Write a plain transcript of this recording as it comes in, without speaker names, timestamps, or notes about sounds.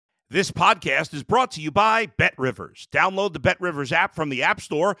This podcast is brought to you by BetRivers. Download the BetRivers app from the App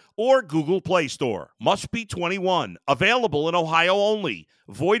Store or Google Play Store. Must be 21. Available in Ohio only.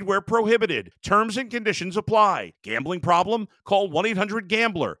 Void where prohibited. Terms and conditions apply. Gambling problem? Call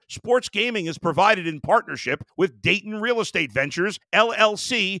 1-800-GAMBLER. Sports gaming is provided in partnership with Dayton Real Estate Ventures,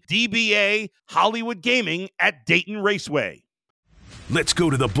 LLC, DBA, Hollywood Gaming at Dayton Raceway. Let's go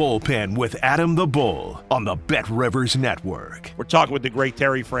to the bullpen with Adam the Bull on the BetRivers Network. We're talking with the great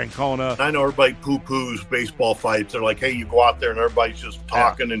Terry Francona. I know everybody poo-poos baseball fights. They're like, hey, you go out there and everybody's just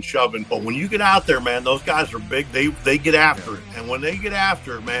talking and shoving. But when you get out there, man, those guys are big. They get after it. And when they get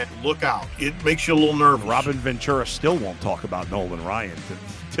after it, man, look out. It makes you a little nervous. Robin Ventura still won't talk about Nolan Ryan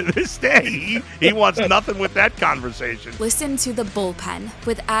to this day. He wants nothing with that conversation. Listen to The Bullpen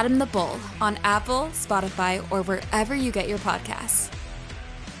with Adam the Bull on Apple, Spotify, or wherever you get your podcasts.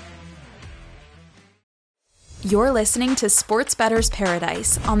 You're listening to Sports Bettor's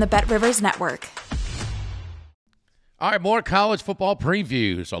Paradise on the BetRivers Network. All right, more college football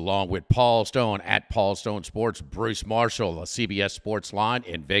previews along with Paul Stone at Paul Stone Sports, Bruce Marshall, a CBS Sports Line,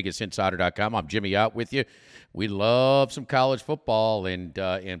 and VegasInsider.com. I'm Jimmy out with you. We love some college football, and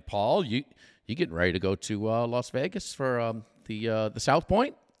Paul, you getting ready to go to Las Vegas for the South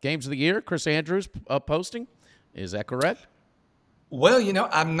Point Games of the Year? Chris Andrews posting. Is that correct? Well,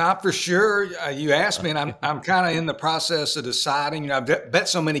 I'm not for sure. You asked me, and I'm kind of in the process of deciding. I've bet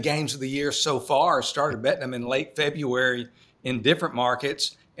so many games of the year so far. Started betting them in late February in different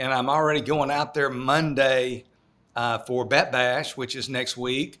markets, and I'm already going out there Monday for Bet Bash, which is next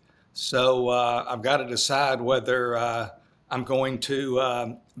week. So I've got to decide whether I'm going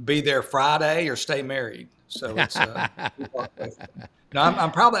to be there Friday or stay married. So it's no,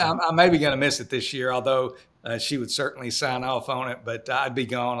 I'm maybe going to miss it this year, although she would certainly sign off on it, but I'd be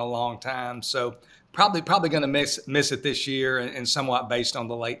gone a long time. So probably going to miss it this year, and somewhat based on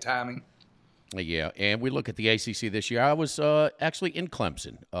the late timing. Yeah, and we look at the ACC this year. I was actually in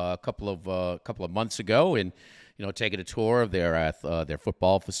Clemson a couple of months ago, and taking a tour of their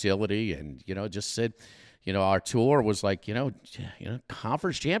football facility, and just said, our tour was like,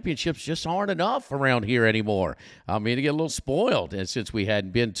 conference championships just aren't enough around here anymore. I mean, to get a little spoiled, and since we hadn't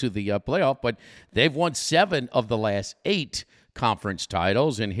been to the playoff, but they've won 7 of the last 8 conference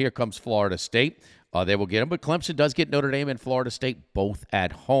titles, and here comes Florida State. They will get them, but Clemson does get Notre Dame and Florida State both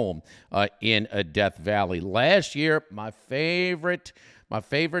at home in Death Valley. Last year, my favorite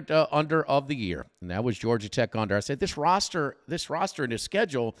under of the year, and that was Georgia Tech under. I said, this roster and his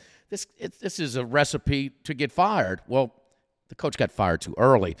schedule, this is a recipe to get fired. Well, the coach got fired too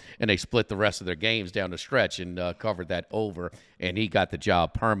early, and they split the rest of their games down the stretch and covered that over, and he got the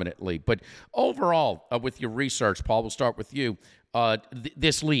job permanently. But overall, with your research, Paul, we'll start with you.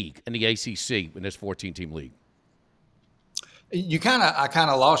 This league in the ACC, in this 14-team league. I kind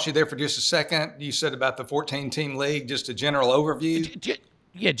of lost you there for just a second. You said about the 14-team league, just a general overview.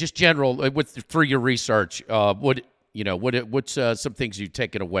 Yeah, just general through your research. What's some things you've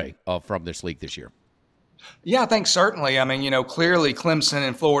taken away from this league this year? Yeah, I think certainly. I mean, clearly Clemson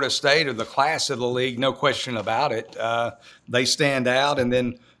and Florida State are the class of the league, no question about it. They stand out, and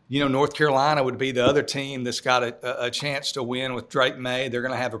then North Carolina would be the other team that's got a chance to win with Drake May. They're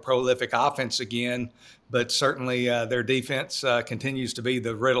going to have a prolific offense again, but certainly their defense continues to be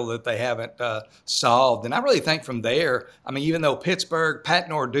the riddle that they haven't solved. And I really think from there, I mean, even though Pittsburgh, Pat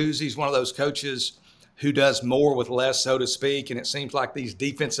Narduzzi is one of those coaches who does more with less, so to speak, and it seems like these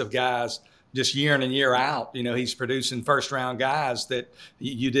defensive guys just year in and year out, he's producing first-round guys that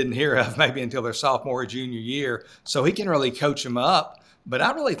you didn't hear of maybe until their sophomore or junior year. So he can really coach them up. But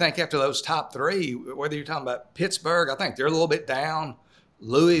I really think after those top 3, whether you're talking about Pittsburgh, I think they're a little bit down.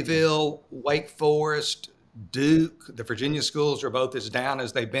 Louisville, Wake Forest, Duke, the Virginia schools are both as down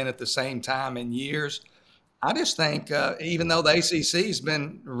as they've been at the same time in years. I just think even though the ACC's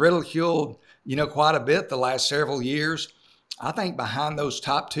been ridiculed, quite a bit the last several years, I think behind those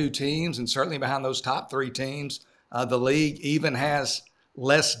top 2 teams and certainly behind those top 3 teams, the league even has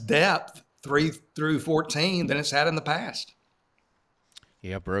less depth 3 through 14 than it's had in the past.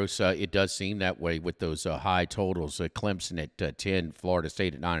 Yeah, Bruce, it does seem that way with those high totals. Clemson at 10, Florida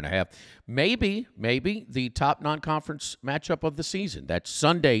State at 9.5. Maybe the top non-conference matchup of the season. That's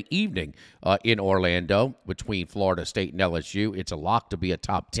Sunday evening in Orlando between Florida State and LSU. It's a lock to be a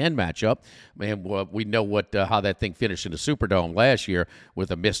top 10 matchup. And we know how that thing finished in the Superdome last year with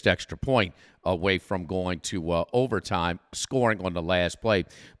a missed extra point away from going to overtime, scoring on the last play.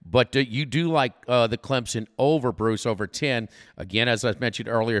 But you do like the Clemson over, Bruce, over 10. Again, as I mentioned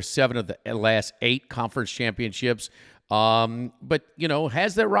earlier, 7 of the last 8 conference championships. But,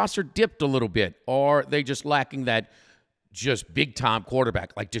 has their roster dipped a little bit? Or are they just lacking that just big-time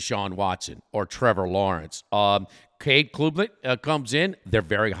quarterback like Deshaun Watson or Trevor Lawrence. Cade Klubnik comes in. They're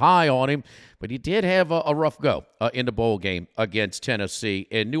very high on him, but he did have a rough go in the bowl game against Tennessee.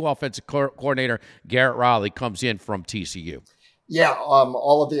 And new offensive coordinator Garrett Riley comes in from TCU. Yeah,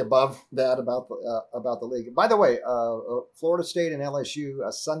 all of the above that about the league. By the way, Florida State and LSU,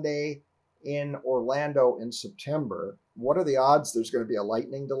 a Sunday in Orlando in September. What are the odds there's going to be a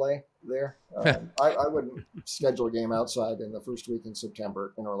lightning delay there? I wouldn't schedule a game outside in the first week in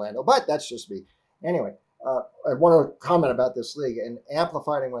September in Orlando, but that's just me. Anyway, I want to comment about this league and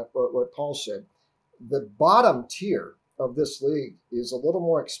amplifying what Paul said. The bottom tier of this league is a little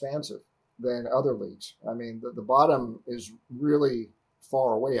more expansive than other leagues. I mean, the bottom is really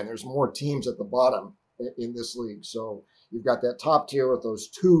far away, and there's more teams at the bottom in this league. So you've got that top tier with those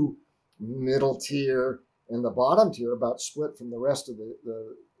two middle tier, and the bottom tier about split from the rest of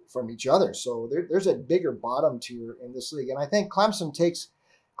the from each other. So there's a bigger bottom tier in this league, and I think Clemson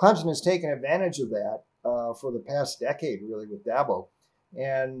has taken advantage of that for the past decade, really, with Dabo.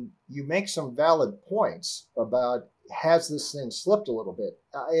 And you make some valid points about, has this thing slipped a little bit?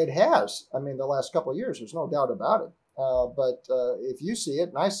 It has. I mean, the last couple of years, there's no doubt about it. But if you see it,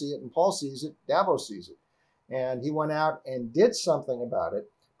 and I see it, and Paul sees it, Dabo sees it. And he went out and did something about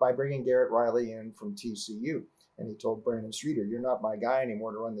it by bringing Garrett Riley in from TCU. And he told Brandon Streeter, you're not my guy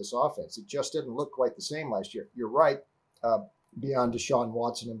anymore to run this offense. It just didn't look quite the same last year. You're right. Beyond Deshaun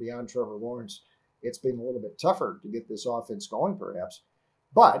Watson and beyond Trevor Lawrence, it's been a little bit tougher to get this offense going, perhaps.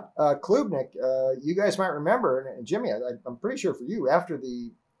 But Klubnik, you guys might remember, and Jimmy, I'm pretty sure for you, after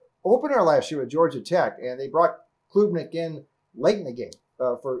the opener last year at Georgia Tech, and they brought Klubnik in late in the game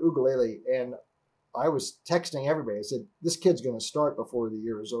for Ugalele, and I was texting everybody. I said, this kid's going to start before the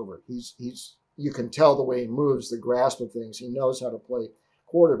year is over. He's you can tell the way he moves, the grasp of things. He knows how to play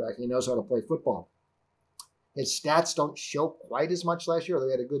quarterback. He knows how to play football. His stats don't show quite as much last year.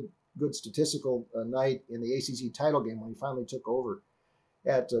 They had a good statistical night in the ACC title game when he finally took over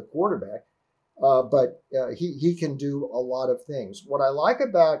at quarterback. But he can do a lot of things. What I like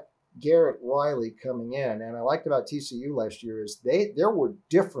about Garrett Riley coming in, and I liked about TCU last year, is there were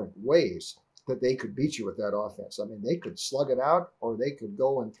different ways that they could beat you with that offense. I mean, they could slug it out, or they could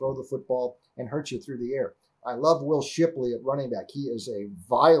go and throw the football and hurt you through the air. I love Will Shipley at running back. He is a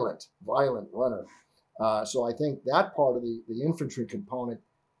violent runner. So I think that part of the infantry component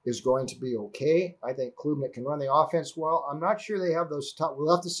is going to be okay. I think Klubnik can run the offense well. I'm not sure they have those top.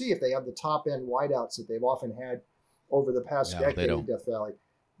 We'll have to see if they have the top end wideouts that they've often had over the past decade in Death Valley.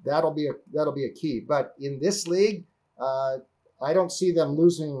 That'll be a key. But in this league, I don't see them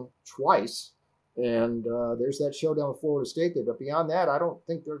losing twice. And there's that showdown with Florida State there. But beyond that, I don't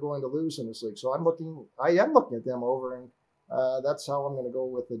think they're going to lose in this league. So I am looking at them over, and that's how I'm going to go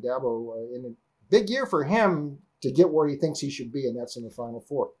with the Dabo in a big year for him to get where he thinks he should be, and that's in the Final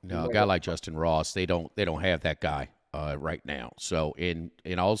Four. No, a guy like Justin Ross, they don't have that guy right now. So and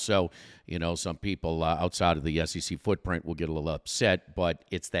also, some people outside of the SEC footprint will get a little upset, but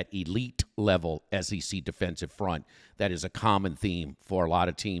it's that elite level SEC defensive front that is a common theme for a lot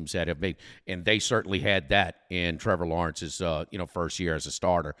of teams that have made, and they certainly had that in Trevor Lawrence's first year as a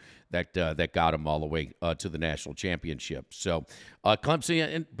starter that got him all the way to the national championship. So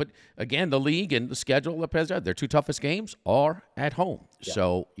Clemson, but again, the league and the schedule, their two toughest games are at home. Yeah.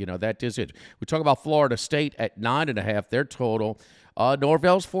 So that is it. We talk about Florida State at 9.5. Their total.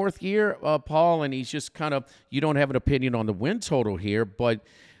 Norvell's fourth year, Paul, and he's just kind of, you don't have an opinion on the win total here, but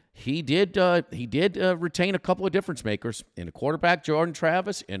he did retain a couple of difference makers in the quarterback, Jordan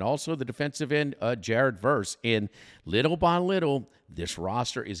Travis, and also the defensive end, Jared Verse. And little by little, this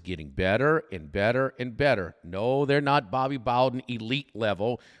roster is getting better and better and better. No, they're not Bobby Bowden elite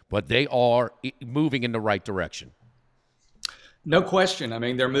level, but they are moving in the right direction. No question. I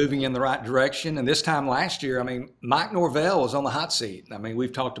mean, they're moving in the right direction. And this time last year, Mike Norvell was on the hot seat.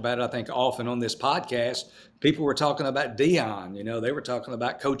 We've talked about it, I think, often on this podcast. People were talking about Dion. They were talking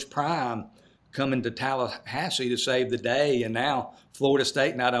about Coach Prime coming to Tallahassee to save the day. And now Florida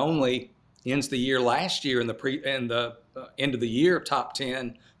State not only ends the year last year in the end of the year top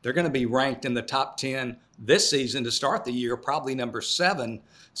 10, they're going to be ranked in the top 10 this season to start the year, probably number 7.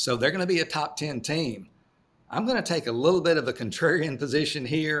 So they're going to be a top 10 team. I'm going to take a little bit of a contrarian position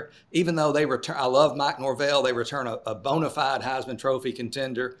here, even though I love Mike Norvell. They return a bona fide Heisman Trophy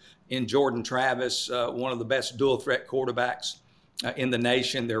contender in Jordan Travis, one of the best dual threat quarterbacks in the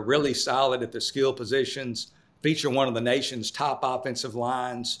nation. They're really solid at the skill positions, feature one of the nation's top offensive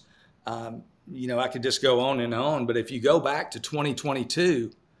lines. I could just go on and on, but if you go back to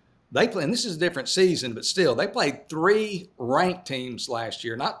 2022, they play, and this is a different season, but still, they played 3 ranked teams last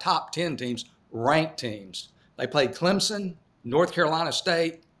year, not top 10 teams, ranked teams. They played Clemson, North Carolina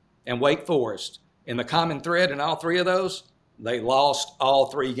State, and Wake Forest. And the common thread in all three of those, they lost all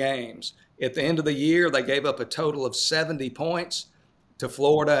three games. At the end of the year, they gave up a total of 70 points to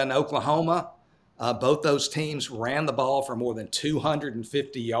Florida and Oklahoma. Both those teams ran the ball for more than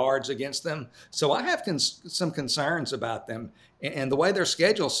 250 yards against them. So I have some concerns about them. And the way their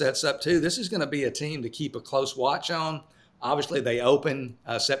schedule sets up, too, this is going to be a team to keep a close watch on. Obviously, they open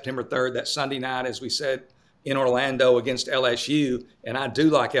September 3rd, that Sunday night, as we said, in Orlando against LSU. And I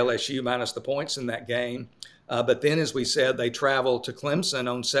do like LSU minus the points in that game. But then, as we said, they travel to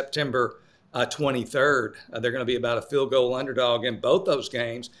Clemson on September 23rd. They're going to be about a field goal underdog in both those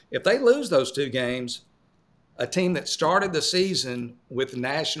games. If they lose those two games, a team that started the season with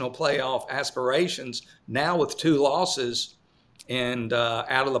national playoff aspirations, now with two losses and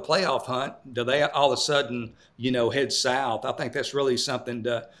out of the playoff hunt, do they all of a sudden, head south? I think that's really something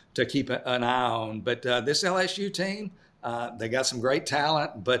to keep an eye on. But this LSU team, they got some great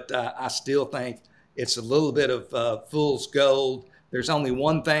talent, but I still think it's a little bit of fool's gold. There's only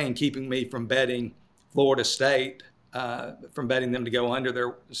one thing keeping me from betting Florida State, from betting them to go under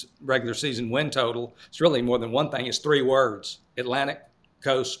their regular season win total. It's really more than one thing. It's three words: Atlantic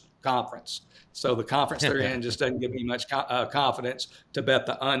Coast Conference. So the conference they're in just doesn't give me much confidence to bet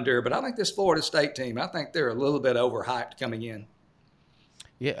the under. But I think this Florida State team, I think they're a little bit overhyped coming in.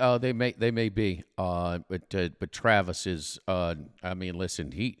 Yeah, they may be. But Travis is.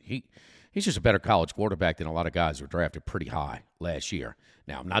 Listen, he's just a better college quarterback than a lot of guys who were drafted pretty high last year.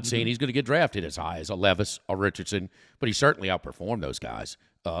 Now, I'm not saying he's going to get drafted as high as a Levis or Richardson, but he certainly outperformed those guys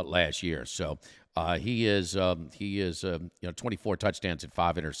last year. So he is 24 touchdowns and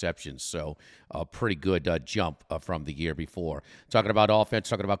 5 interceptions. So a pretty good jump from the year before. Talking about offense,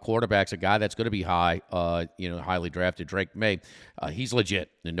 talking about quarterbacks, a guy that's going to be high, highly drafted, Drake May. He's legit,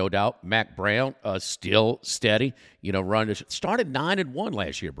 and no doubt. Mac Brown still steady. Started 9-1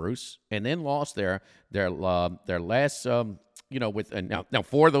 last year, Bruce, and then lost their last. Now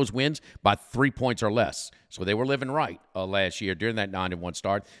 4 of those wins by 3 points or less. So they were living right last year during that 9-1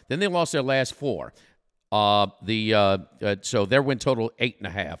 start. Then they lost their last 4. So their win total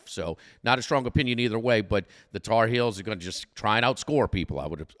 8.5. So not a strong opinion either way, but the Tar Heels are going to just try and outscore people, I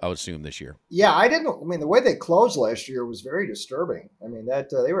would assume, this year. Yeah, the way they closed last year was very disturbing. That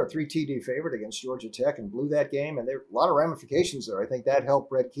they were a 3 TD favorite against Georgia Tech and blew that game, and there were a lot of ramifications there. I think that helped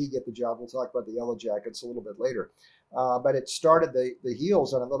Brett Key get the job. We'll talk about the Yellow Jackets a little bit later. But it started the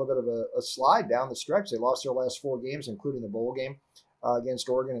Heels on a little bit of a slide down the stretch. They lost their last 4 games, including the bowl game against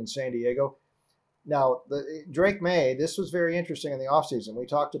Oregon and San Diego. Now, Drake May, this was very interesting in the offseason. We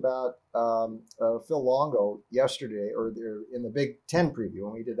talked about Phil Longo yesterday, or in the Big Ten preview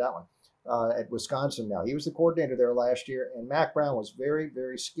when we did that one at Wisconsin. Now, he was the coordinator there last year, and Mac Brown was very,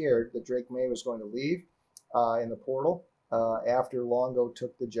 very scared that Drake May was going to leave in the portal after Longo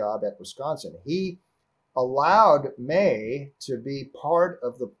took the job at Wisconsin. He allowed May to be part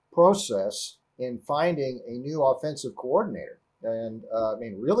of the process in finding a new offensive coordinator, and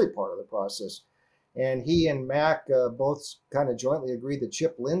really part of the process. And he and Mac both kind of jointly agreed that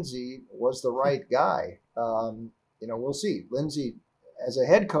Chip Lindsey was the right guy. We'll see. Lindsey, as a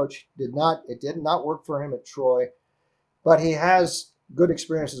head coach, did not work for him at Troy, but he has good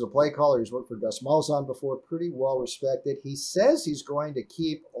experience as a play caller. He's worked for Gus Malzahn before, pretty well respected. He says he's going to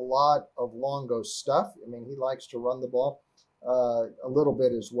keep a lot of Longo stuff. He likes to run the ball a little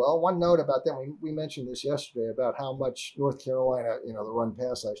bit as well. One note about them, we mentioned this yesterday about how much North Carolina, the run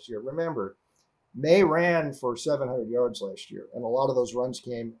pass last year. Remember, May ran for 700 yards last year, and a lot of those runs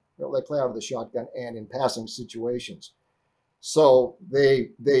came, they play out of the shotgun and in passing situations. So they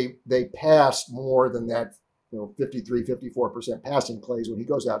passed more than that, 53, 54% passing plays when he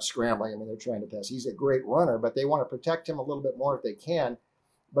goes out scrambling. They're trying to pass. He's a great runner, but they want to protect him a little bit more if they can.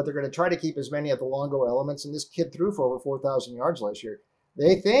 But they're going to try to keep as many of the Longo elements. And this kid threw for over 4,000 yards last year.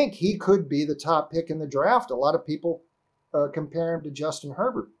 They think he could be the top pick in the draft. A lot of people compare him to Justin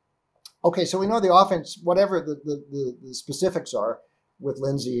Herbert. Okay, so we know the offense, whatever the specifics are with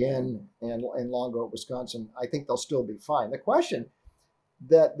Lindsey and Longo at Wisconsin, I think they'll still be fine. The question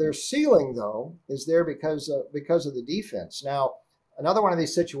that their ceiling, though, is there because of the defense. Now, another one of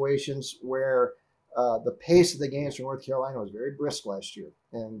these situations where the pace of the games for North Carolina was very brisk last year,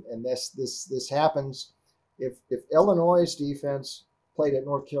 and this happens if Illinois' defense played at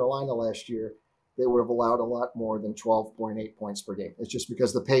North Carolina last year, they would have allowed a lot more than 12.8 points per game. It's just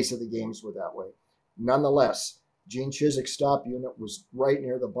because the pace of the games were that way. Nonetheless, Gene Chizik's stop unit was right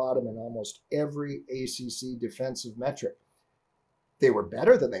near the bottom in almost every ACC defensive metric. they were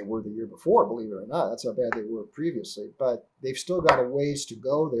better than they were the year before, believe it or not. That's how bad they were previously. But they've still got a ways to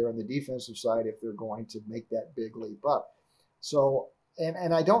go there on the defensive side if they're going to make that big leap up. So,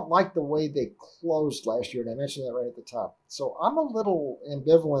 and I don't like the way they closed last year, and I mentioned that right at the top. So I'm a little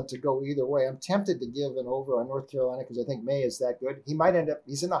ambivalent to go either way. I'm tempted to give an over on North Carolina because I think May is that good. He might end up,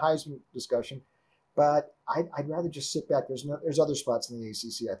 he's in the Heisman discussion, but I'd rather just sit back. There's other spots in the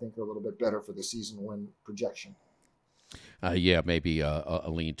ACC I think are a little bit better for the season win projection. Yeah, maybe a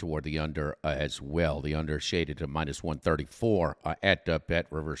lean toward the under as well. The under shaded to minus 134 at Bet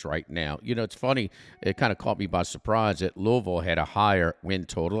Rivers right now. You know, it's funny. It kind of caught me by surprise that Louisville had a higher win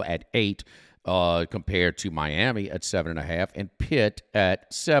total at 8 compared to Miami at 7.5 and Pitt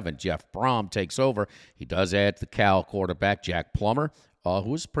at 7. Jeff Brom takes over. He does add the Cal quarterback, Jack Plummer, who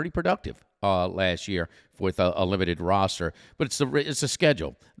was pretty productive last year with a limited roster. But it's a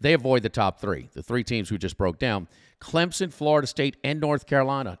schedule. They avoid the top 3, the 3 teams we just broke down. Clemson, Florida State, and North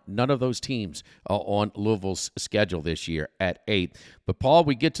Carolina. None of those teams are on Louisville's schedule this year at 8. But, Paul,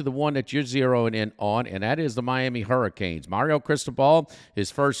 we get to the one that you're zeroing in on, and that is the Miami Hurricanes. Mario Cristobal,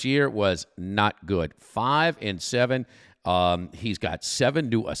 his first year was not good. 5-7. He's got 7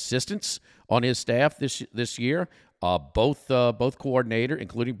 new assistants on his staff this year. Both coordinator,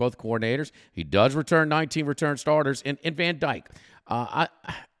 including both coordinators. He does return 19 return starters. And Van Dyke,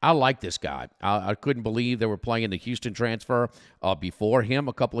 I like this guy. I couldn't believe they were playing the Houston transfer before him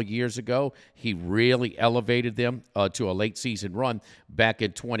a couple of years ago. He elevated them to a late season run back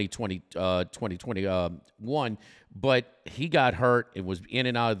in 2021. But he got hurt. It was in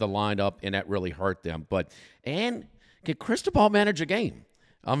and out of the lineup, and that really hurt them. And can Cristobal manage a game?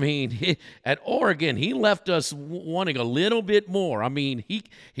 I mean, at Oregon, he left us wanting a little bit more. I mean,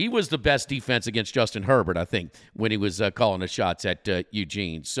 he was the best defense against Justin Herbert, I think, when he was calling the shots at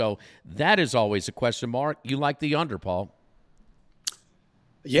Eugene. So that is always a question mark. You like the under, Paul?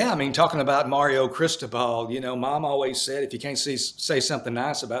 Yeah, I mean, talking about Mario Cristobal, you know, Mom always said if you can't say something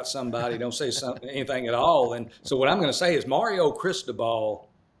nice about somebody, don't say anything at all. And so what I'm going to say is Mario Cristobal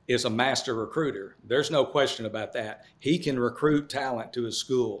is a master recruiter. There's no question about that. He can recruit talent to his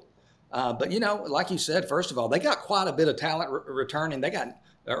school. But, you know, like you said, first of all, they got quite a bit of talent returning. They got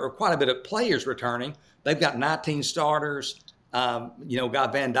quite a bit of players returning. They've got 19 starters. You know,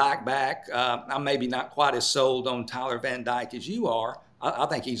 got Van Dyke back. I'm maybe not quite as sold on Tyler Van Dyke as you are. I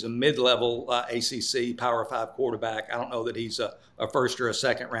think he's a mid-level ACC Power 5 quarterback. I don't know that he's a first or a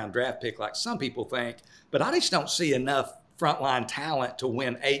second-round draft pick like some people think. But I just don't see enough frontline talent to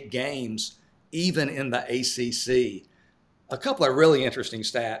win 8 games, even in the ACC. A couple of really interesting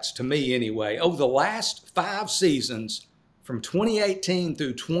stats, to me anyway. Over the last 5 seasons, from 2018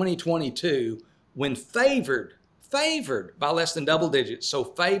 through 2022, when favored by less than double digits, so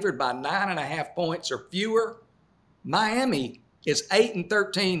favored by 9.5 points or fewer, Miami is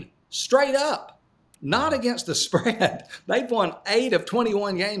 8-13 straight up, not against the spread. They've won 8 of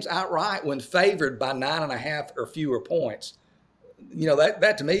 21 games outright when favored by 9.5 or fewer points. You know,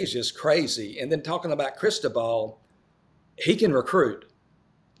 that to me is just crazy. And then talking about Cristobal, he can recruit,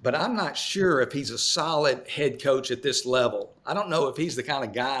 but I'm not sure if he's a solid head coach at this level. I don't know if he's the kind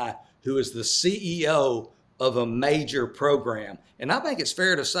of guy who is the CEO of a major program. And I think it's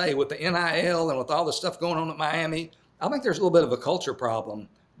fair to say with the NIL and with all the stuff going on at Miami, I think there's a little bit of a culture problem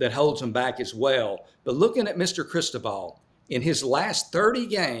that holds him back as well. But looking at Mr. Cristobal, in his last 30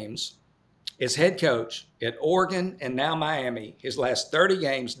 games as head coach at Oregon and now Miami, his last 30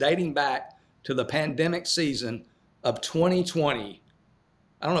 games dating back to the pandemic season of 2020.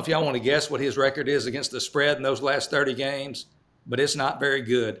 I don't know if y'all want to guess what his record is against the spread in those last 30 games, but it's not very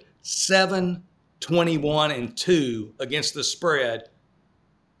good. 7-21-2 against the spread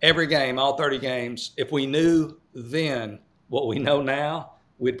every game, all 30 games. If we knew then what we know now,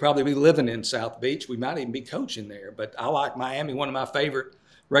 we'd probably be living in South Beach. We might even be coaching there. But I like Miami, one of my favorite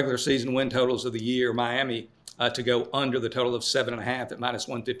regular season win totals of the year, Miami, to go under the total of 7.5 at minus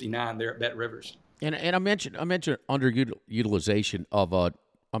 159 there at Bet Rivers. And I mentioned underutilization of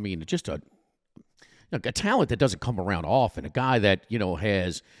just a talent that doesn't come around often, a guy that,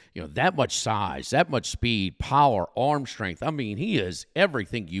 has, that much size, that much speed, power, arm strength. I mean, he is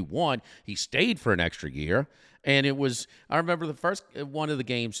everything you want. He stayed for an extra year. And I remember the first one of the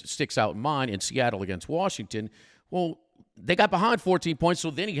games sticks out in mind in Seattle against Washington. Well, they got behind 14 points, so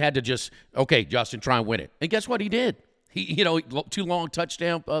then he had to just, okay, Justin, try and win it. And guess what he did? He 2 long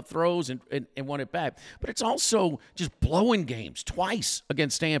touchdown throws and won it back. But it's also just blowing games twice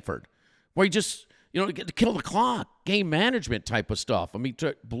against Stanford, where he just, get to kill the clock, game management type of stuff. I mean,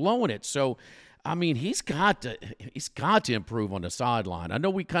 blowing it. So, I mean, he's got to improve on the sideline. I know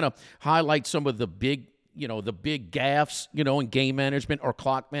we kind of highlight some of the big the big gaffes, in game management or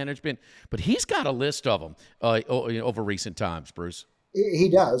clock management. But he's got a list of them over recent times, Bruce. He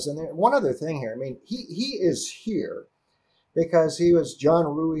does. And one other thing here. I mean, he is here because he was John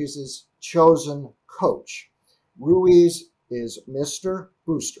Ruiz's chosen coach. Ruiz is Mr.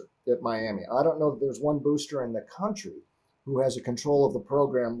 Booster at Miami. I don't know if there's one booster in the country who has a control of the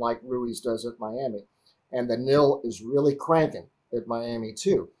program like Ruiz does at Miami. And the nil is really cranking at Miami,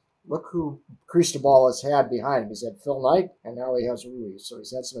 too. Look who Cristobal has had behind him. He's had Phil Knight, and now he has Ruiz. So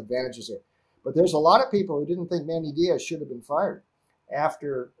he's had some advantages there. But there's a lot of people who didn't think Manny Diaz should have been fired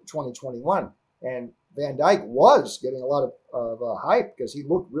after 2021. And Van Dyke was getting a lot of hype because he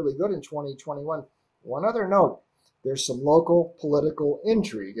looked really good in 2021. One other note, there's some local political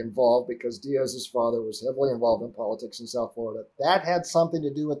intrigue involved because Diaz's father was heavily involved in politics in South Florida. That had something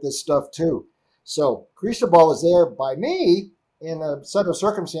to do with this stuff, too. So Cristobal is there by me in a set of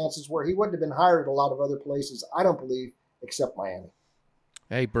circumstances where he wouldn't have been hired at a lot of other places, I don't believe, except Miami.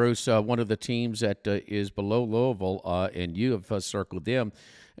 Hey, Bruce, one of the teams that is below Louisville, and you have circled them,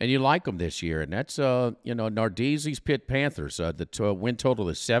 and you like them this year, and that's, Nardizzi's Pitt Panthers. The win total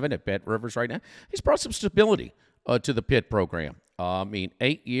is 7 at Bet Rivers right now. He's brought some stability to the Pitt program.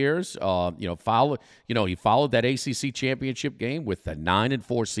 8 years, he followed that ACC championship game with the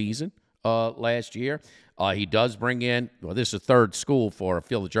 9-4 season last year. He does bring in, this is a third school for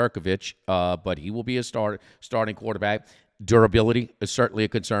Phil Jerkovich, but he will be a starting quarterback. Durability is certainly a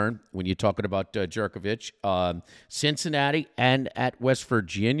concern when you're talking about Jerkovich. Cincinnati and at West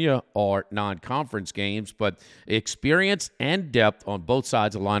Virginia are non-conference games, but experience and depth on both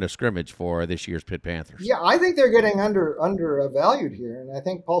sides of the line of scrimmage for this year's Pitt Panthers. Yeah, I think they're getting undervalued here, and I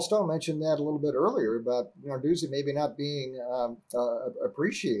think Paul Stone mentioned that a little bit earlier about Narduzzi maybe not being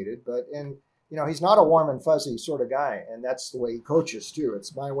appreciated, but he's not a warm and fuzzy sort of guy, and that's the way he coaches, too.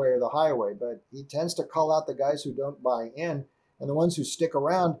 It's my way or the highway, but he tends to call out the guys who don't buy in, and the ones who stick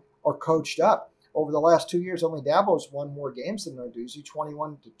around are coached up. Over the last 2 years, only Dabo's won more games than Narduzzi,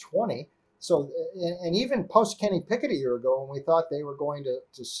 21-20. So, and even post-Kenny Pickett a year ago, when we thought they were going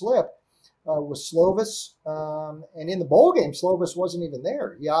to slip, with Slovis, and in the bowl game, Slovis wasn't even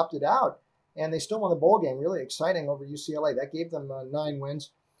there. He opted out, and they still won the bowl game, really exciting over UCLA. That gave them 9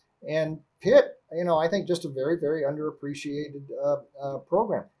 wins. And Pitt, I think just a very, very underappreciated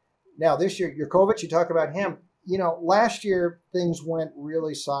program. Now, this year, Jurkovec, you talk about him. Last year, things went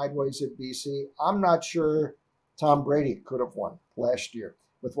really sideways at BC. I'm not sure Tom Brady could have won last year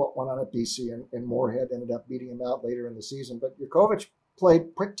with what went on at BC, and Moorhead ended up beating him out later in the season. But Jurkovec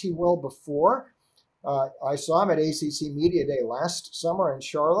played pretty well before. I saw him at ACC Media Day last summer in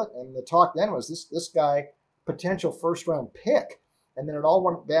Charlotte, and the talk then was this guy, potential first-round pick. And then it all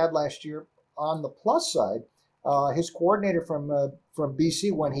went bad last year. On the plus side, his coordinator from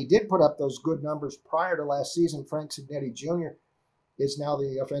BC, when he did put up those good numbers prior to last season, Frank Cignetti Jr., is now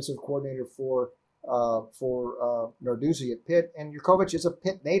the offensive coordinator for Narduzzi at Pitt. And Jurkovec is a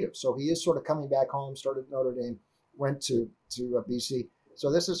Pitt native, so he is sort of coming back home, started at Notre Dame, went to BC. So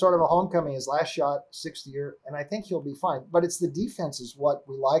this is sort of a homecoming, his last shot, 6th year, and I think he'll be fine. But it's the defense is what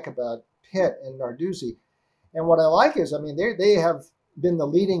we like about Pitt and Narduzzi. And what I like is, they have been the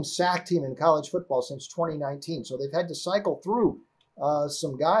leading sack team in college football since 2019. So they've had to cycle through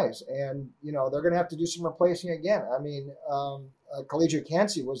some guys, and they're going to have to do some replacing again. Collegiate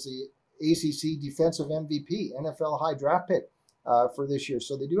Yancey was the ACC defensive MVP, NFL high draft pick for this year.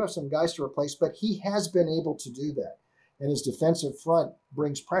 So they do have some guys to replace, but he has been able to do that. And his defensive front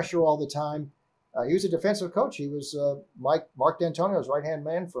brings pressure all the time. He was a defensive coach. He was Mark D'Antonio's right-hand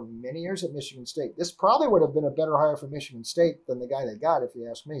man for many years at Michigan State. This probably would have been a better hire for Michigan State than the guy they got, if you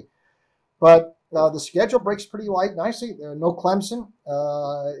ask me. But the schedule breaks pretty light nicely. There are no Clemson.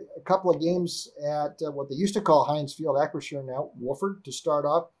 A couple of games at what they used to call Heinz Field, Acrisure now, Wofford to start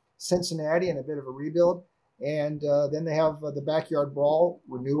off, Cincinnati and a bit of a rebuild. And then they have the backyard brawl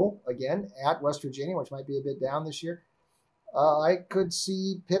renewal again at West Virginia, which might be a bit down this year. I could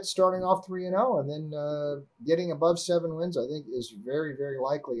see Pitt starting off 3-0 and then getting above 7 wins, I think, is very, very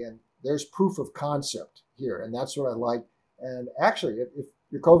likely. And there's proof of concept here, and that's what I like. And actually, if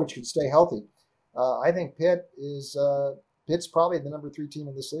Jurkovec can stay healthy, I think Pitt's probably the number 3 team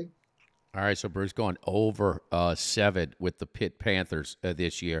in this league. All right, so Bruce going over 7 with the Pitt Panthers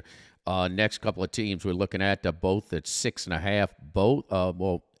this year. Next couple of teams we're looking at, both at 6.5,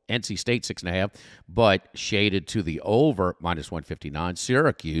 both NC State 6.5, but shaded to the over -159.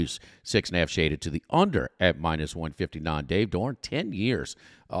 Syracuse 6.5 shaded to the under at -159. Dave Dorn 10 years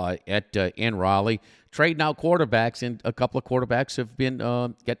in Raleigh, trading out quarterbacks, and a couple of quarterbacks have been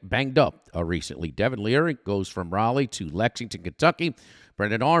get banged up recently. Devin Leary goes from Raleigh to Lexington, Kentucky,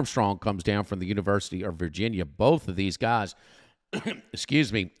 Brendan Armstrong comes down from the University of Virginia. Both of these guys,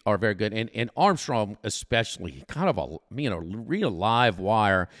 excuse me, are very good. And Armstrong especially, kind of a real live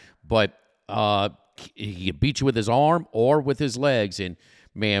wire, but he beat you with his arm or with his legs. And,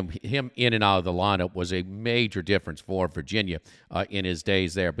 man, him in and out of the lineup was a major difference for Virginia in his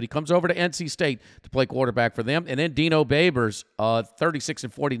days there. But he comes over to NC State to play quarterback for them. And then Dino Babers,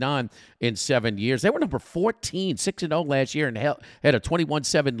 36-49 in 7 years. They were number 14, 6-0 last year, and had a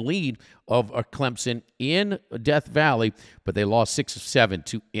 21-7 lead of Clemson in Death Valley, but they lost 6-7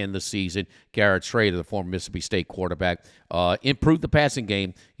 to end the season. Garrett Schrader, the former Mississippi State quarterback, improved the passing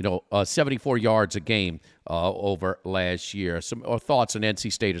game, 74 yards a game over last year. Some thoughts on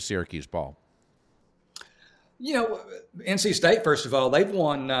NC State or Syracuse, Paul? NC State, first of all, they've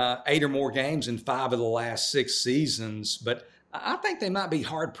won 8 or more games in 5 of the last 6 seasons, but I think they might be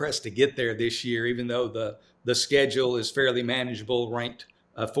hard-pressed to get there this year, even though the schedule is fairly manageable, ranked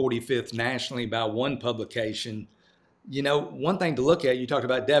 45th nationally by one publication. One thing to look at, you talked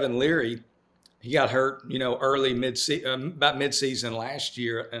about Devin Leary. He got hurt, early about mid-season last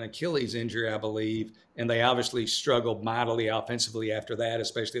year, an Achilles injury, I believe, and they obviously struggled mightily offensively after that,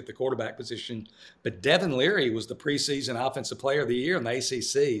 especially at the quarterback position. But Devin Leary was the preseason Offensive Player of the Year in the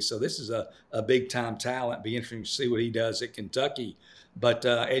ACC, so this is a big-time talent. Be interesting to see what he does at Kentucky. But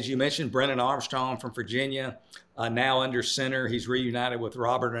as you mentioned, Brennan Armstrong from Virginia, now under center. He's reunited with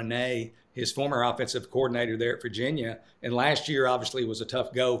Robert Anae, his former offensive coordinator there at Virginia. And last year, obviously, was a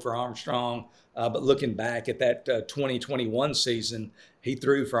tough go for Armstrong. But looking back at that 2021 season, he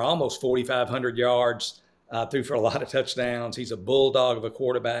threw for almost 4,500 yards, threw for a lot of touchdowns. He's a bulldog of a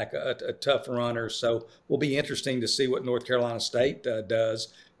quarterback, a tough runner. So will be interesting to see what North Carolina State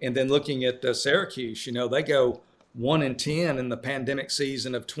does. And then looking at Syracuse, they go 1-10 in the pandemic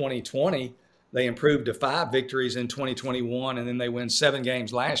season of 2020. They improved to 5 victories in 2021, and then they win 7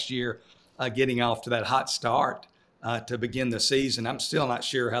 games last year, getting off to that hot start to begin the season. I'm still not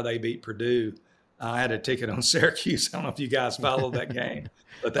sure how they beat Purdue. I had a ticket on Syracuse. I don't know if you guys followed that game,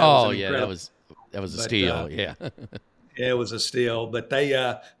 but that was incredible. that was a steal. Yeah, it was a steal. But they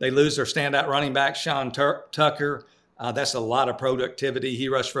lose their standout running back Sean Tucker. That's a lot of productivity. He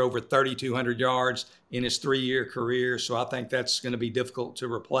rushed for over 3,200 yards in his 3-year career, so I think that's going to be difficult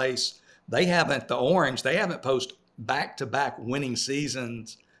to replace. The Orange haven't posted back-to-back winning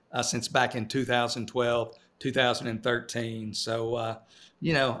seasons since back in 2012, 2013. So,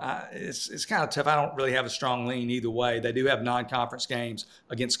 it's kind of tough. I don't really have a strong lean either way. They do have non-conference games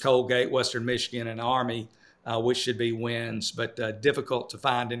against Colgate, Western Michigan, and Army, which should be wins, but difficult to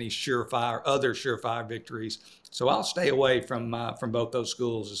find any other surefire victories. So I'll stay away from both those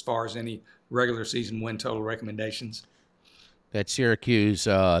schools as far as any regular season win total recommendations. That Syracuse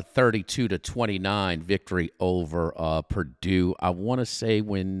 32-29 victory over Purdue. I want to say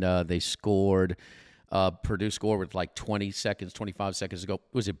when they scored, Purdue scored with like 25 seconds ago.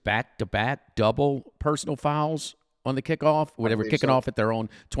 Was it back-to-back double personal fouls on the kickoff? Where they were kicking off at their own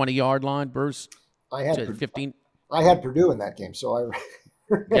 20-yard line, Bruce? I had 15. I had Purdue in that game, so I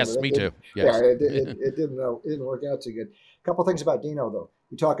yes, me too. Yes. Yeah, it didn't work out too good. A couple things about Dino, though.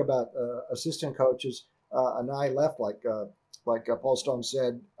 You talk about assistant coaches. Anae left, like Paul Stone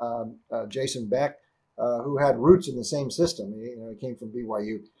said. Jason Beck, who had roots in the same system. He came from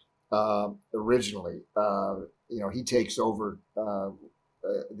BYU originally. He takes over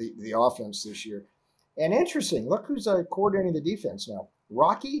the offense this year. And interesting, look who's coordinating the defense now.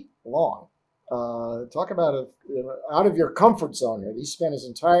 Rocky Long. Talk about out of your comfort zone here. He spent his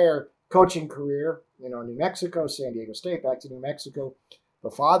entire coaching career, New Mexico, San Diego State, back to New Mexico, the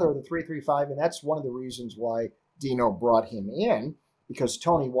father of the 3-3-5, and that's one of the reasons why Dino brought him in, because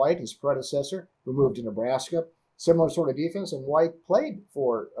Tony White, his predecessor, who moved to Nebraska, similar sort of defense, and White played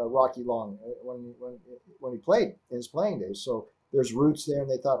for Rocky Long when he played in his playing days. So there's roots there,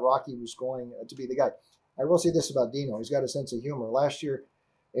 and they thought Rocky was going to be the guy. I will say this about Dino. He's got a sense of humor. Last year,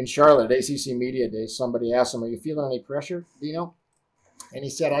 in Charlotte, ACC Media Day, somebody asked him, "Are you feeling any pressure, Dino?" And he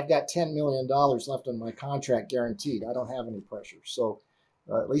said, "I've got $10 million left on my contract guaranteed. I don't have any pressure." So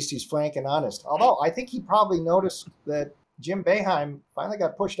at least he's frank and honest. Although I think he probably noticed that Jim Boeheim finally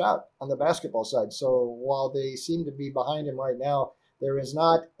got pushed out on the basketball side. So while they seem to be behind him right now, there is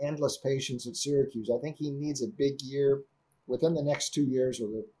not endless patience at Syracuse. I think he needs a big year within the next 2 years where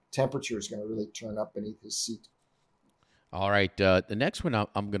the temperature is going to really turn up beneath his seat. All right, the next one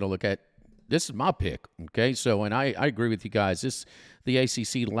I'm going to look at, this is my pick, okay? So, and I agree with you guys. the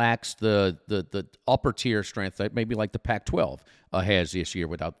ACC lacks the upper tier strength that maybe like the Pac-12 has this year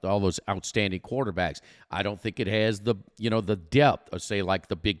without all those outstanding quarterbacks. I don't think it has the depth of, say, like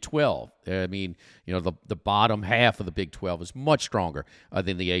the Big 12. I mean, the bottom half of the Big 12 is much stronger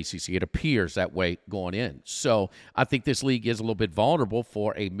than the ACC. It appears that way going in. So I think this league is a little bit vulnerable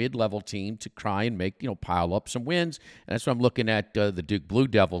for a mid-level team to try and make, pile up some wins. And that's why I'm looking at the Duke Blue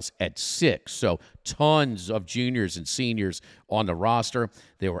Devils at 6. So tons of juniors and seniors on the roster.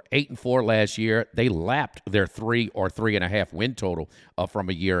 They were 8-4 last year. They lapped their 3 or 3.5 win total from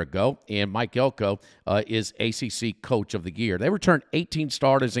a year ago. And Mike Elko is ACC Coach of the Year. They returned 18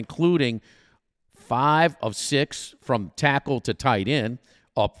 starters, including 5 of 6 from tackle to tight end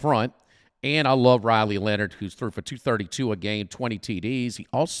up front. And I love Riley Leonard, who's threw for 232 a game, 20 TDs. He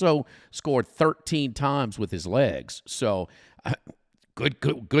also scored 13 times with his legs. So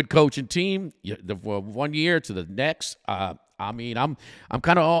good coaching team. The 1 year to the next. I'm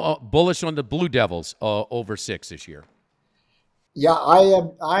kind of bullish on the Blue Devils over 6 this year. Yeah,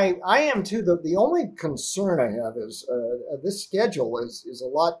 I am too. The only concern I have is this schedule is a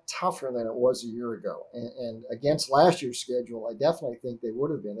lot tougher than it was a year ago. And against last year's schedule, I definitely think they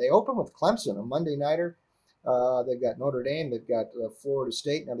would have been. They open with Clemson, a Monday nighter. They've got Notre Dame. They've got Florida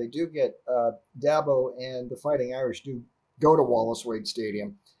State. Now, they do get Dabo and the Fighting Irish do go to Wallace Wade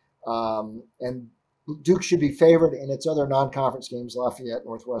Stadium. And Duke should be favored in its other non-conference games, Lafayette,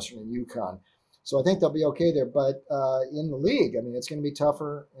 Northwestern, and UConn. So I think they'll be okay there. But in the league, it's going to be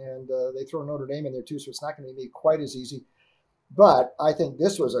tougher. And they throw Notre Dame in there too, so it's not going to be quite as easy. But I think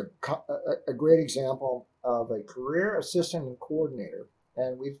this was a great example of a career assistant and coordinator.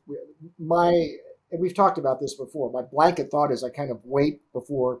 And we've talked about this before. My blanket thought is I kind of wait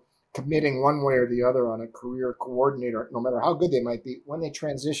before committing one way or the other on a career coordinator, no matter how good they might be. When they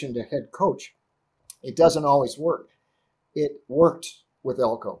transition to head coach, it doesn't always work. It worked with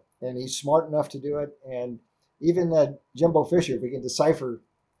Elko. And he's smart enough to do it. And even Jimbo Fisher, if we can decipher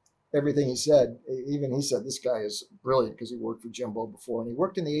everything he said, even he said this guy is brilliant because he worked for Jimbo before. And he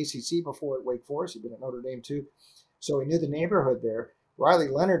worked in the ACC before at Wake Forest. He'd been at Notre Dame too. So he knew the neighborhood there. Riley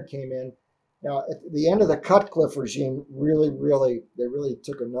Leonard came in. Now, at the end of the Cutcliffe regime, they really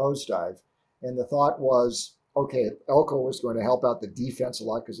took a nosedive. And the thought was, okay, Elko was going to help out the defense a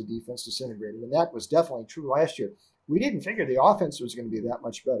lot because the defense disintegrated. And that was definitely true last year. We didn't figure the offense was going to be that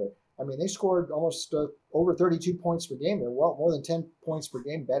much better. They scored almost over 32 points per game. They're more than 10 points per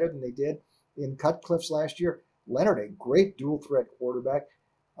game better than they did in Cutcliffe's last year. Leonard, a great dual threat quarterback.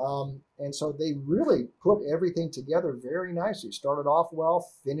 And so they really put everything together very nicely. Started off well,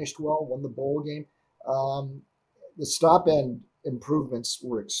 finished well, won the bowl game. The stop end improvements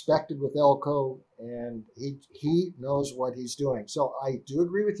were expected with Elko, and he knows what he's doing. So I do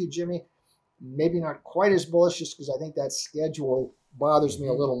agree with you, Jimmy. Maybe not quite as bullish just because I think that schedule bothers me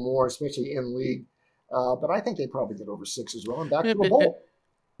a little more, especially in league. But I think they probably get over 6 as well and back to the bowl.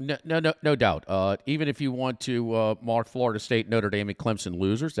 No doubt. Even if you want to mark Florida State, Notre Dame, and Clemson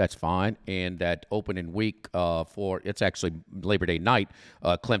losers, that's fine. And that opening week it's actually Labor Day night.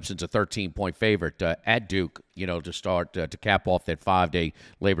 Clemson's a 13-point favorite at Duke, to start to cap off that 5-day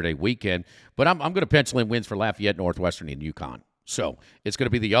Labor Day weekend. But I'm going to pencil in wins for Lafayette, Northwestern, and UConn. So it's going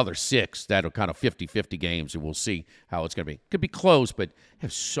to be the other 6 that are kind of 50-50 games, and we'll see how it's going to be. Could be close, but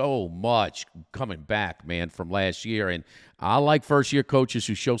have so much coming back, man, from last year. And I like first-year coaches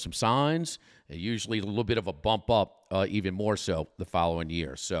who show some signs. They're usually a little bit of a bump up, even more so the following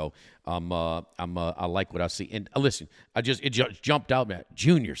year. So I like what I see. And listen, it just jumped out, man.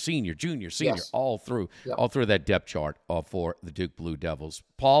 Junior, senior, yes. all through that depth chart for the Duke Blue Devils.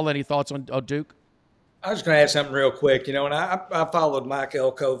 Paul, any thoughts on Duke? I was going to add something real quick, and I followed Mike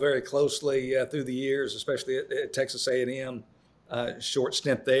Elko very closely through the years, especially at Texas A&M, short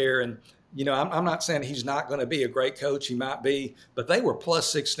stint there. And, I'm not saying he's not going to be a great coach. He might be, but they were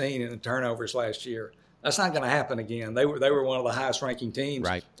plus 16 in the turnovers last year. That's not going to happen again. They were one of the highest ranking teams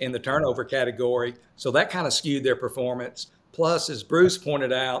in the turnover category. So that kind of skewed their performance. Plus, as Bruce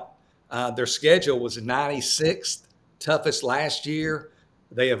pointed out, their schedule was 96th toughest last year.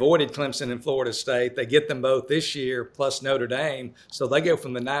 They avoided Clemson and Florida State. They get them both this year, plus Notre Dame. So they go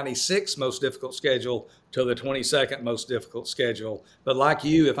from the 96th most difficult schedule to the 22nd most difficult schedule. But like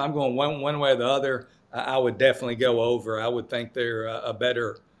you, if I'm going one way or the other, I would definitely go over. I would think they're a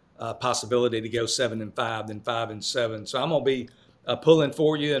better possibility to go 7-5 than 5-7. So I'm going to be pulling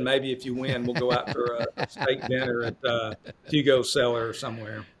for you, and maybe if you win, we'll go out for a steak dinner at Hugo Cellar or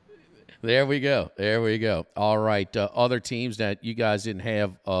somewhere. There we go. There we go. All right. Other teams that you guys didn't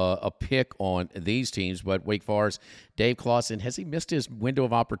have a pick on these teams, but Wake Forest, Dave Clawson, has he missed his window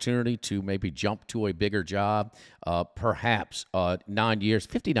of opportunity to maybe jump to a bigger job? Perhaps 9 years,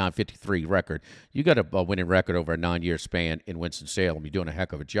 59-53 record. You got a winning record over a 9-year span in Winston-Salem. You're doing a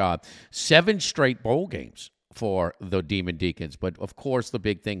heck of a job. 7 straight bowl games for the Demon Deacons. But, of course, the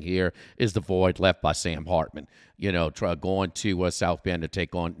big thing here is the void left by Sam Hartman. Going to South Bend to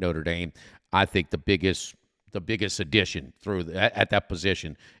take on Notre Dame. I think the biggest addition at that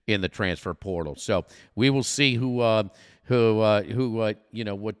position in the transfer portal. So we will see what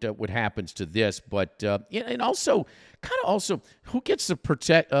happens to this. But and also who gets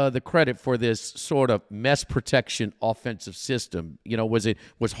the credit for this sort of mess protection offensive system?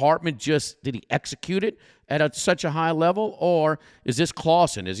 Was Hartman did he execute it at such a high level, or is this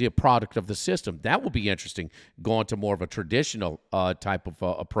Clawson? Is he a product of the system? That will be interesting, going to more of a traditional type of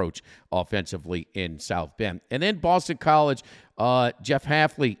approach offensively in South Bend. And then Boston College, Jeff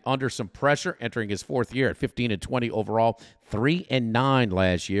Hafley under some pressure, entering his 4th year at 15-20 overall, 3-9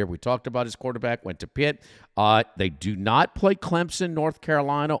 last year. We talked about his quarterback, went to Pitt. They do not play Clemson, North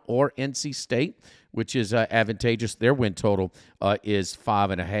Carolina, or NC State, which is advantageous. Their win total is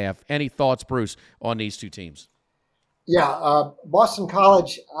 5.5. Any thoughts, Bruce, on these two teams? Yeah, Boston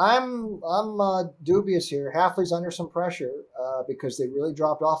College, I'm dubious here. Hafley's under some pressure because they really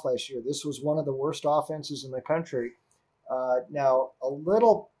dropped off last year. This was one of the worst offenses in the country. Now, a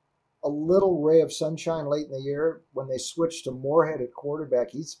little ray of sunshine late in the year when they switched to Moorhead at quarterback.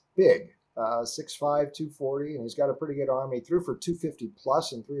 He's big, 6'5", 240, and he's got a pretty good arm. He threw for 250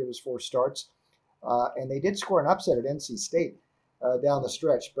 plus in 3 of his 4 starts. And they did score an upset at NC State down the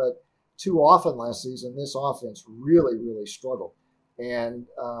stretch, but too often last season, this offense really, really struggled. And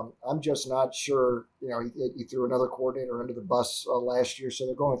I'm just not sure, he threw another coordinator under the bus last year. So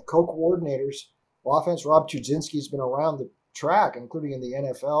they're going with co-coordinators. Offense, Rob Chudzinski's been around the track, including in the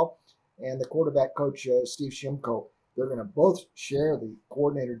NFL, and the quarterback coach, Steve Shimko. They're going to both share the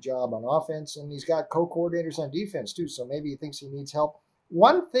coordinator job on offense, and he's got co-coordinators on defense, too. So maybe he thinks he needs help.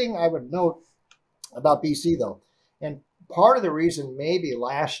 One thing I would note about BC, though, and part of the reason maybe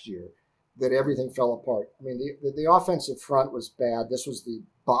last year that everything fell apart. I mean, the offensive front was bad. This was the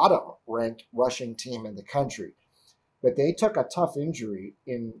bottom-ranked rushing team in the country. But they took a tough injury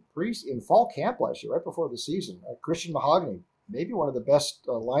in fall camp last year, right before the season. Christian Mahogany, maybe one of the best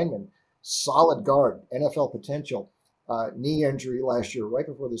linemen, solid guard, NFL potential, knee injury last year, right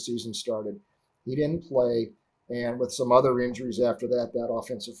before the season started. He didn't play. And with some other injuries after that, that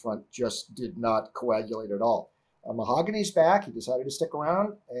offensive front just did not coagulate at all. Mahogany's back. He decided to stick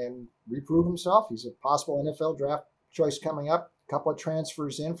around and reprove himself. He's a possible NFL draft choice coming up. A couple of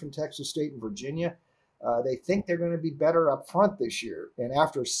transfers in from Texas State and Virginia. They think they're going to be better up front this year. And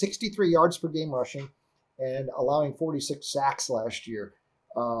after 63 yards per game rushing and allowing 46 sacks last year,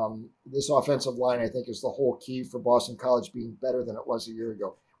 this offensive line, I think, is the whole key for Boston College being better than it was a year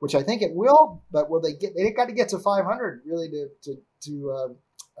ago, which I think it will. But will they get? They got to get to 500 really to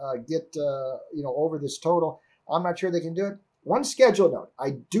get over this total. I'm not sure they can do it. One schedule note: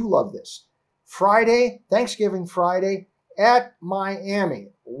 I do love this. Friday, Thanksgiving Friday at Miami.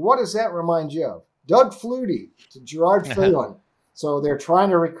 What does that remind you of? Doug Flutie to Gerard Phelan. So they're trying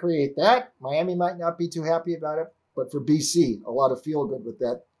to recreate that. Miami might not be too happy about it, but for BC, a lot of feel good with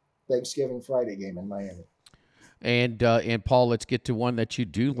that Thanksgiving Friday game in Miami. And Paul, let's get to one that you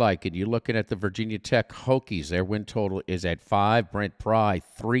do like. And you're looking at the Virginia Tech Hokies. Their win total is at 5. Brent Pry,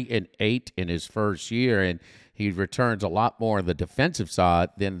 3-8 in his first year, and he returns a lot more on the defensive side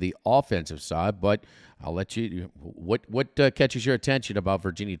than the offensive side. But I'll let you. What catches your attention about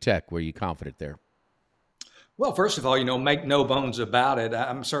Virginia Tech? Were you confident there? Well, first of all, make no bones about it.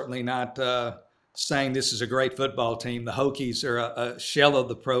 I'm certainly not saying this is a great football team. The Hokies are a shell of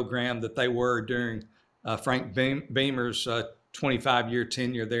the program that they were during Frank Beamer's 25-year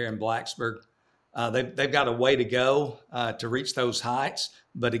tenure there in Blacksburg. They've got a way to go to reach those heights.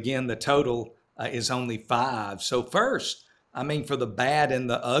 But again, the total is only 5. So first, for the bad and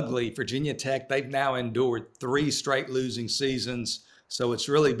the ugly, Virginia Tech, they've now endured 3 straight losing seasons. So it's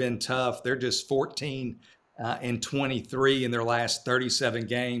really been tough. They're just 14 and 23 in their last 37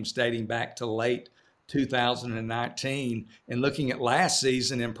 games dating back to late 2019. And looking at last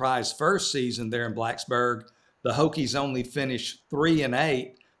season, in Pry's first season there in Blacksburg, the Hokies only finished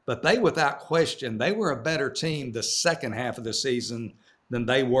 3-8, but they, without question, they were a better team the second half of the season than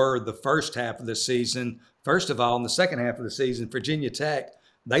they were the first half of the season. First of all, in the second half of the season, Virginia Tech,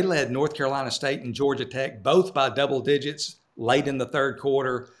 they led North Carolina State and Georgia Tech both by double digits late in the third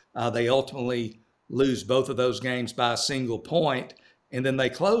quarter. They ultimately lose both of those games by a single point. And then they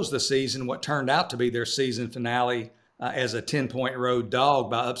closed the season, what turned out to be their season finale, as a 10-point road dog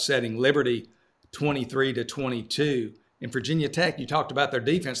by upsetting Liberty 23-22. In Virginia Tech, you talked about their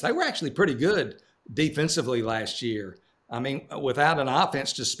defense. They were actually pretty good defensively last year. I mean, without an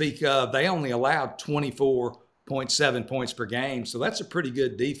offense to speak of, they only allowed 24.7 points per game. So that's a pretty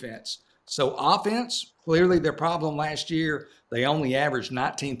good defense. So offense, clearly their problem last year. They only averaged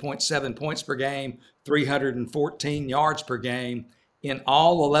 19.7 points per game, 314 yards per game. In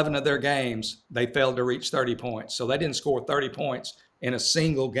all 11 of their games, they failed to reach 30 points. So they didn't score 30 points in a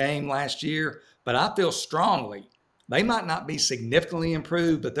single game last year. But I feel strongly they might not be significantly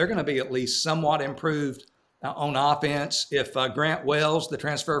improved, but they're going to be at least somewhat improved on offense. If Grant Wells, the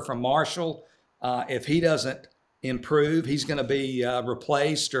transfer from Marshall, if he doesn't improve, he's going to be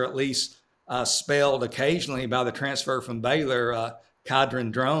replaced or at least spelled occasionally by the transfer from Baylor,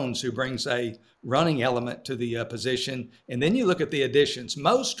 Cadron Drones, who brings a running element to the position. And then you look at the additions.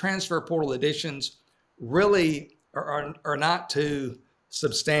 Most transfer portal additions really are not too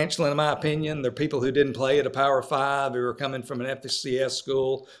substantial, in my opinion. They're people who didn't play at a Power 5, who are coming from an FCS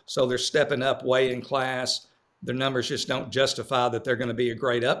school, so they're stepping up way in class. Their numbers just don't justify that they're going to be a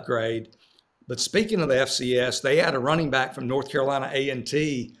great upgrade. But speaking of the FCS, they had a running back from North Carolina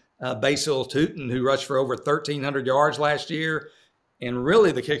A&T, Basil Tootin, who rushed for over 1,300 yards last year. And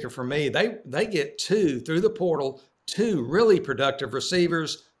really the kicker for me, they get through the portal, two really productive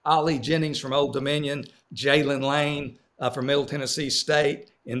receivers, Ali Jennings from Old Dominion, Jalen Lane from Middle Tennessee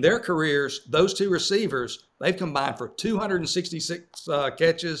State. In their careers, those two receivers, they've combined for 266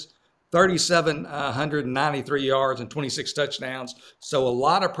 catches, 3,793 yards, and 26 touchdowns. So a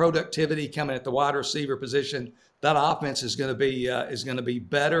lot of productivity coming at the wide receiver position. That offense is going to be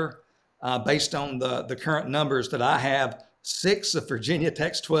better based on the current numbers that I have. 6 of Virginia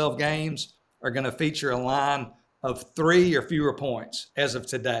Tech's 12 games are going to feature a line of 3 or fewer points as of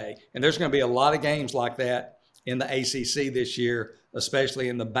today. And there's going to be a lot of games like that in the ACC this year, especially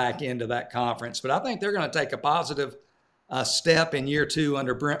in the back end of that conference. But I think they're going to take a positive step in year 2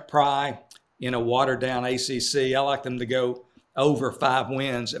 under Brent Pry in a watered-down ACC. I like them to go over 5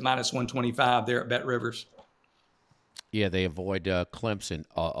 wins at -125 there at Bet Rivers. Yeah, they avoid Clemson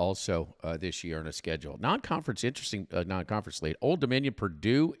also this year on a schedule. Non-conference, interesting non-conference slate. Old Dominion,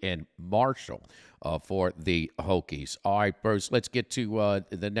 Purdue, and Marshall for the Hokies. All right, Bruce, let's get to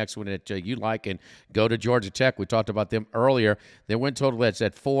the next one that you like and go to Georgia Tech. We talked about them earlier. Their win total that's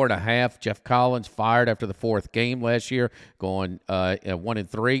at 4.5. Jeff Collins fired after the 4th game last year, going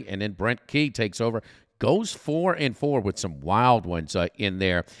 1-3, and then Brent Key takes over. Goes 4-4 with some wild ones in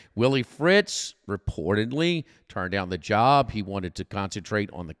there. Willie Fritz reportedly turned down the job. He wanted to concentrate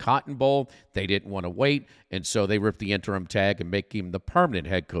on the Cotton Bowl. They didn't want to wait, and so they ripped the interim tag and make him the permanent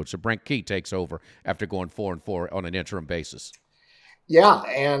head coach. So Brent Key takes over after going 4-4 on an interim basis. Yeah,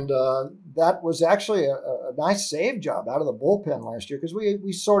 and that was actually a nice save job out of the bullpen last year, because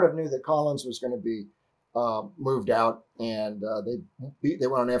we sort of knew that Collins was going to be moved out, and they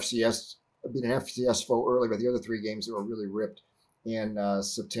went on FCS. Beat an FCS foe early, but the other 3 games that were really ripped in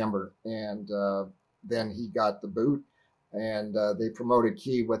September. And then he got the boot, and they promoted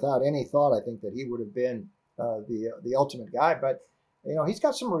Key without any thought, I think, that he would have been the ultimate guy. But, you know, he's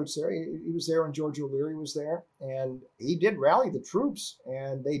got some roots there. He was there when George O'Leary was there, and he did rally the troops,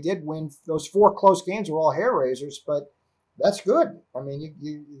 and they did win. Those 4 close games were all hair raisers, but that's good. I mean,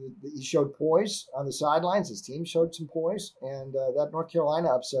 he showed poise on the sidelines. His team showed some poise. And that North Carolina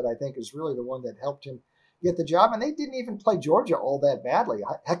upset, I think, is really the one that helped him get the job. And they didn't even play Georgia all that badly.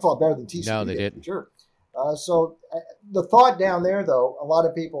 Heck of a lot better than TCU. No, they didn't. Sure. So the thought down there, though, a lot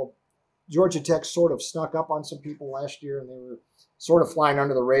of people, Georgia Tech sort of snuck up on some people last year, and they were sort of flying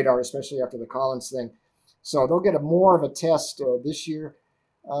under the radar, especially after the Collins thing. So they'll get more of a test this year.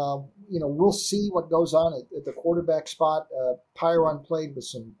 We'll see what goes on at the quarterback spot. Pyron played with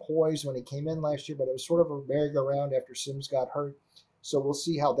some poise when he came in last year, but it was sort of a merry-go-round after Sims got hurt. So we'll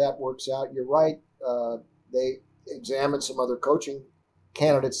see how that works out. You're right. They examined some other coaching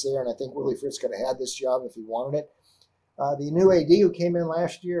candidates there, and I think Willie Fritz could have had this job if he wanted it. The new AD who came in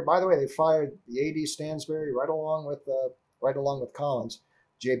last year, by the way, they fired the AD Stansbury right along with Collins.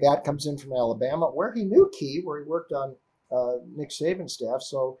 Jay Batt comes in from Alabama, where he knew Key, where he worked on Nick Saban's staff,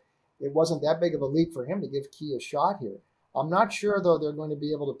 so it wasn't that big of a leap for him to give Key a shot here. I'm not sure, though, they're going to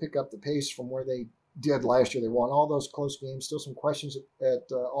be able to pick up the pace from where they did last year. They won all those close games. Still some questions at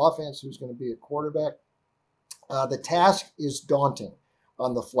offense, who's going to be at quarterback. The task is daunting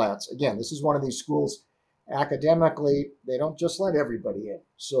on the flats. Again, this is one of these schools, academically, they don't just let everybody in.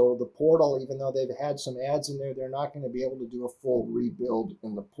 So the portal, even though they've had some ads in there, they're not going to be able to do a full rebuild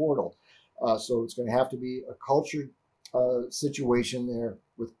in the portal. So it's going to have to be a cultured situation there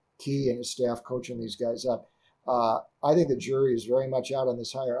with Key and his staff coaching these guys up. I think the jury is very much out on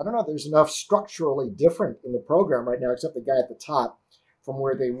this hire. I don't know if there's enough structurally different in the program right now, except the guy at the top from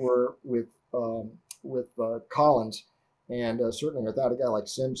where they were with Collins, and certainly without a guy like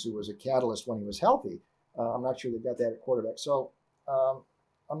Sims, who was a catalyst when he was healthy. I'm not sure they've got that at quarterback. So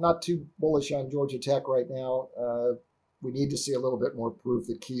I'm not too bullish on Georgia Tech right now. We need to see a little bit more proof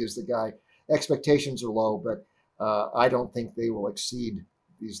that Key is the guy. Expectations are low, but I don't think they will exceed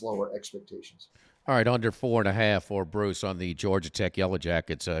these lower expectations. All right, under 4.5 for Bruce on the Georgia Tech Yellow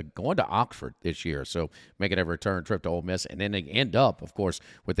Jackets going to Oxford this year, so making a return trip to Ole Miss, and then they end up, of course,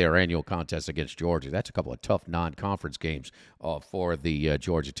 with their annual contest against Georgia. That's a couple of tough non-conference games for the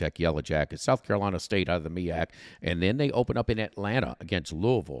Georgia Tech Yellow Jackets. South Carolina State out of the MEAC, and then they open up in Atlanta against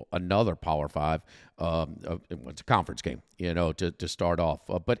Louisville, another Power 5. It's a conference game, to start off.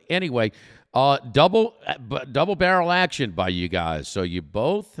 But anyway, double barrel action by you guys. So you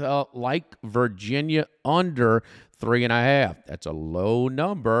both like Virginia under 3.5. That's a low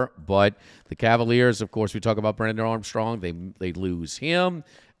number, but the Cavaliers, of course, we talk about Brandon Armstrong. They lose him,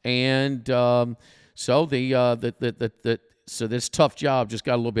 and so so this tough job just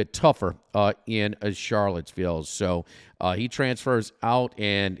got a little bit tougher in Charlottesville. So he transfers out,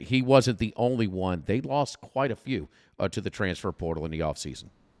 and he wasn't the only one. They lost quite a few to the transfer portal in the offseason.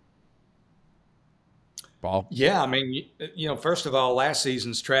 Paul? Yeah, I mean, first of all, last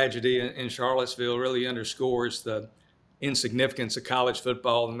season's tragedy in Charlottesville really underscores the insignificance of college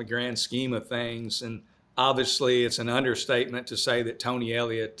football in the grand scheme of things. And obviously, it's an understatement to say that Tony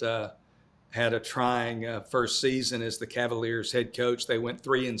Elliott had a trying first season as the Cavaliers head coach. They went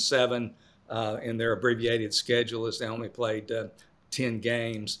 3-7 in their abbreviated schedule as they only played 10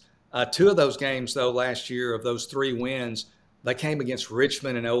 games. 2 of those games, though, last year, of those 3 wins, they came against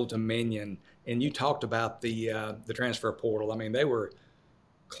Richmond and Old Dominion. And you talked about the transfer portal. I mean, they were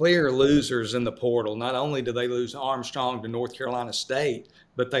clear losers in the portal. Not only do they lose Armstrong to North Carolina State,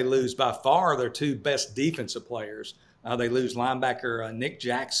 but they lose by far their 2 best defensive players. They lose linebacker Nick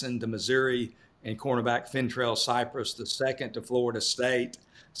Jackson to Missouri and cornerback Fentrell Cypress II to Florida State.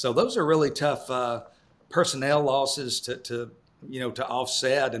 So those are really tough personnel losses to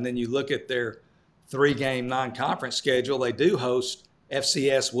offset. And then you look at their 3-game non-conference schedule. They do host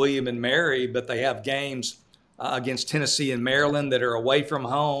FCS, William and Mary, but they have games against Tennessee and Maryland that are away from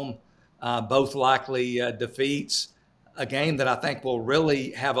home, both likely defeats. A game that I think will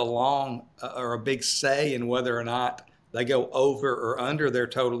really have a big say in whether or not they go over or under their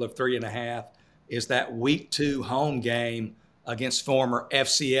total of 3.5 is that week 2 home game against former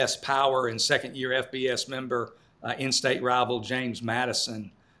FCS Power and second-year FBS member, in-state rival James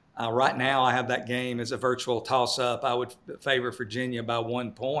Madison. Right now, I have that game as a virtual toss-up. I would favor Virginia by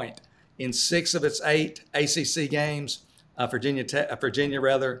 1 point. In 6 of its 8 ACC games, Virginia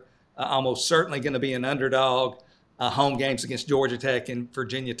almost certainly going to be an underdog. Home games against Georgia Tech and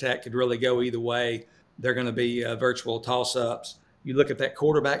Virginia Tech could really go either way. They're going to be virtual toss-ups. You look at that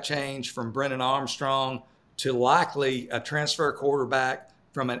quarterback change from Brennan Armstrong to likely a transfer quarterback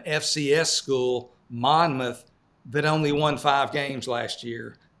from an FCS school, Monmouth, that only won 5 games last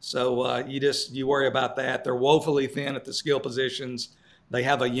year. So you worry about that. They're woefully thin at the skill positions. They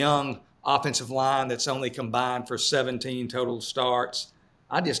have a young offensive line that's only combined for 17 total starts.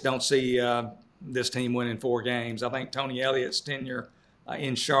 I just don't see this team winning 4 games. I think Tony Elliott's tenure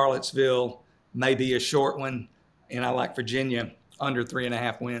in Charlottesville may be a short one, and I like Virginia under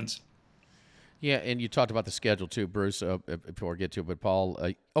 3.5 wins. Yeah, and you talked about the schedule too, Bruce, before we get to it, but Paul,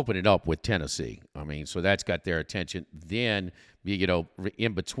 open it up with Tennessee. I mean, so that's got their attention. Then,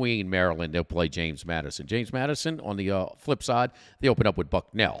 in between Maryland, they'll play James Madison. James Madison, on the flip side, they open up with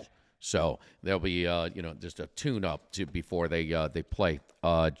Bucknell. So there'll be, just a tune-up before they play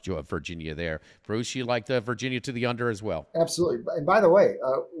Virginia there. Bruce, you like the Virginia to the under as well? Absolutely. And by the way,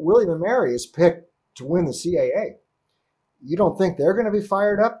 William & Mary is picked to win the CAA. You don't think they're going to be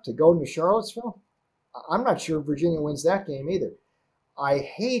fired up to go into Charlottesville? I'm not sure Virginia wins that game either. I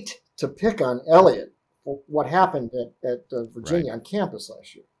hate to pick on Elliott for what happened at Virginia on campus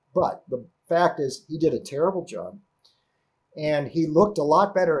last year. But the fact is he did a terrible job. And he looked a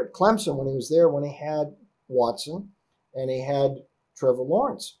lot better at Clemson when he was there, when he had Watson and he had Trevor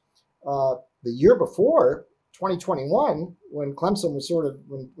Lawrence. The year before, 2021, when Clemson was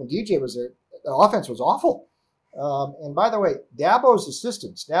when DJ was there, the offense was awful. And by the way, Dabo's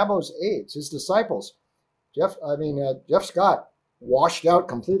assistants, Dabo's aides, his disciples, Jeff Scott washed out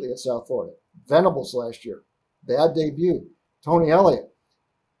completely at South Florida. Venables last year, bad debut. Tony Elliott,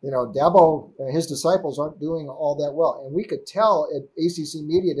 Dabo and his disciples aren't doing all that well. And we could tell at ACC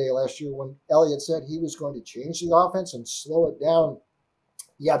Media Day last year when Elliott said he was going to change the offense and slow it down.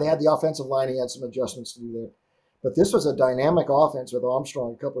 Yeah, they had the offensive line. He had some adjustments to do there. But this was a dynamic offense with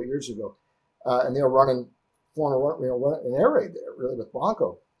Armstrong a couple of years ago. And they were running an air raid there, really, with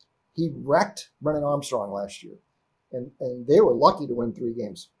Bronco. He wrecked Brennan Armstrong last year. And they were lucky to win 3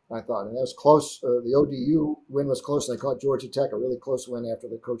 games, I thought. And that was close. The ODU win was close, and they caught Georgia Tech, a really close win after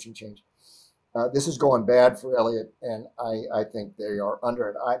the coaching change. This is going bad for Elliott, and I think they are under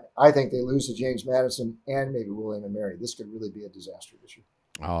it. I think they lose to James Madison and maybe William and Mary. This could really be a disaster this year.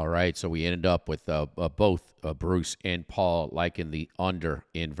 All right, so we ended up with both Bruce and Paul liking the under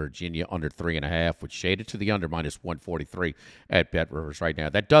in Virginia, under 3.5, which shaded to the under -143 at Bet Rivers right now.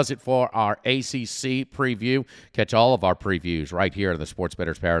 That does it for our ACC preview. Catch all of our previews right here on the Sports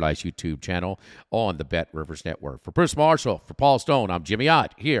Bettor's Paradise YouTube channel on the Bet Rivers Network. For Bruce Marshall, for Paul Stone, I'm Jimmy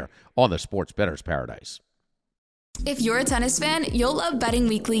Ott here on the Sports Bettor's Paradise. If you're a tennis fan, you'll love Betting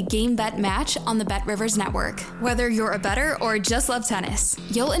Weekly Game Bet Match on the Bet Rivers Network. Whether you're a bettor or just love tennis,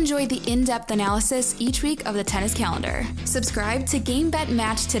 you'll enjoy the in-depth analysis each week of the tennis calendar. Subscribe to Game Bet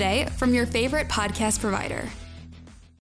Match today from your favorite podcast provider.